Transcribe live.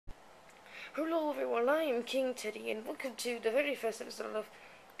Hello everyone, I am King Teddy and welcome to the very first episode of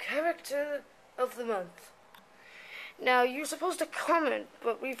Character of the Month. Now, you're supposed to comment,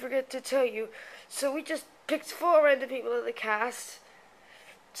 but we forget to tell you, so we just picked 4 random people in the cast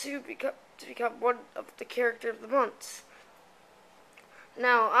to become one of the Character of the Month.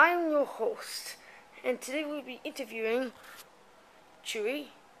 Now, I'm your host, and today we'll be interviewing Chewie,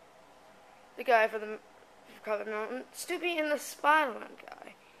 the guy from the Cover Mountain, Snoopy, and the Spider-Man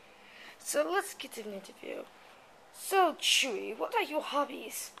guy. So let's get to an interview. So, Chewie, what are your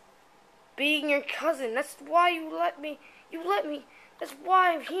hobbies? Being your cousin. That's why you let me. That's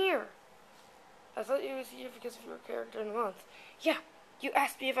why I'm here. I thought you was here because of your Character of the Month. Yeah, you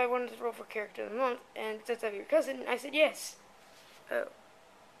asked me if I wanted to roll for Character of the Month, and since I'm your cousin, I said yes. Oh.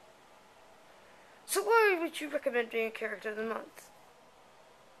 So why would you recommend being a Character of the Month?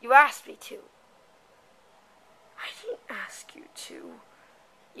 You asked me to. I didn't ask you to.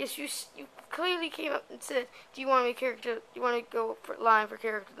 Yes, you clearly came up and said, "Do you want to be character? Do you want to go for line for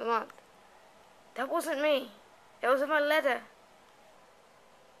Character of the Month?" That wasn't me. That was in my letter.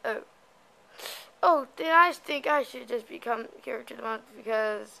 Oh, then I think I should just become Character of the Month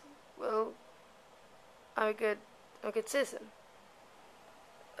because, well, I'm a good citizen.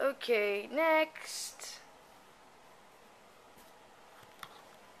 Okay, next.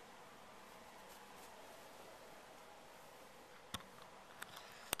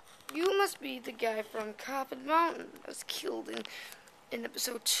 You must be the guy from Cover Mountain that was killed in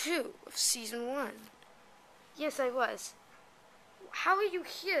episode 2 of season 1. Yes, I was. How are you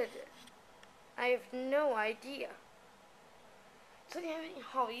here then? I have no idea. So do you have any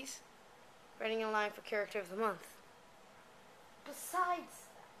hobbies? Writing a line for Character of the Month. Besides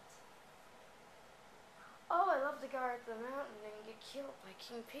that. Oh, I love to guard the mountain and get killed by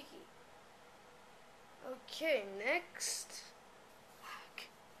King Piggy. Okay, next.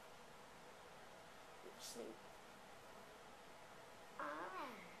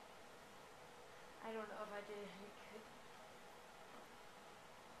 I don't know if I did any good.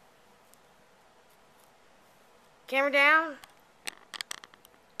 Camera down.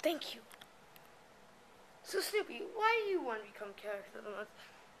 Thank you. So Snoopy, why do you want to become Character of the Month?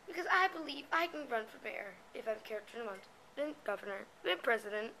 Because I believe I can run for mayor if I'm Character of the Month, then governor, then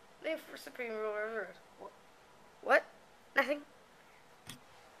president, then for supreme ruler of the earth. What? Nothing.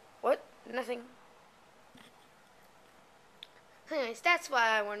 What? Nothing. Anyways, that's why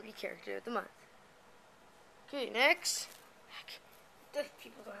I want to be Character of the Month. Okay, next. Deaf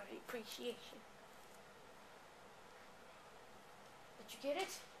people don't have any appreciation. Did you get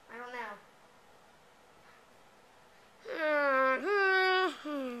it? I don't know.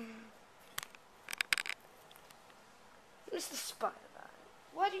 Mr. Spider-Man,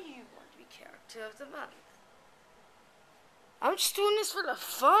 why do you want to be Character of the Month? I'm just doing this for the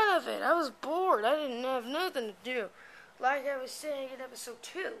fun of it. I was bored. I didn't have nothing to do. Like I was saying in episode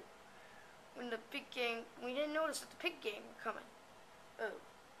 2, when the big gang, we didn't notice that the pig gang were coming. Oh.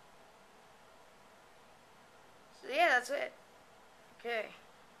 So yeah, that's it. Okay.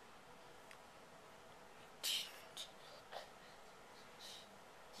 Did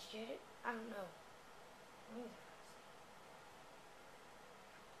you get it? I don't know.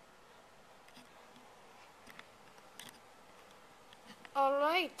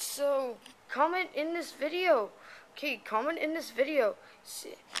 Alright, so comment in this video. Okay, comment in this video.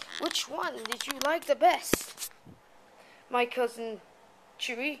 See, which one did you like the best? My cousin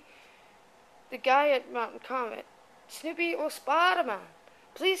Chewie, the guy at Mountain Comet, Snoopy, or Spider-Man?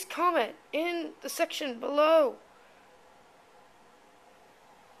 Please comment in the section below.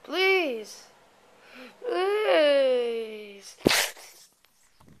 Please. Please.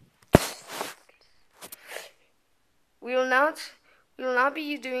 We will not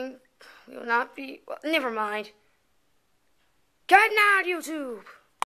be, well, never mind. Good night, YouTube!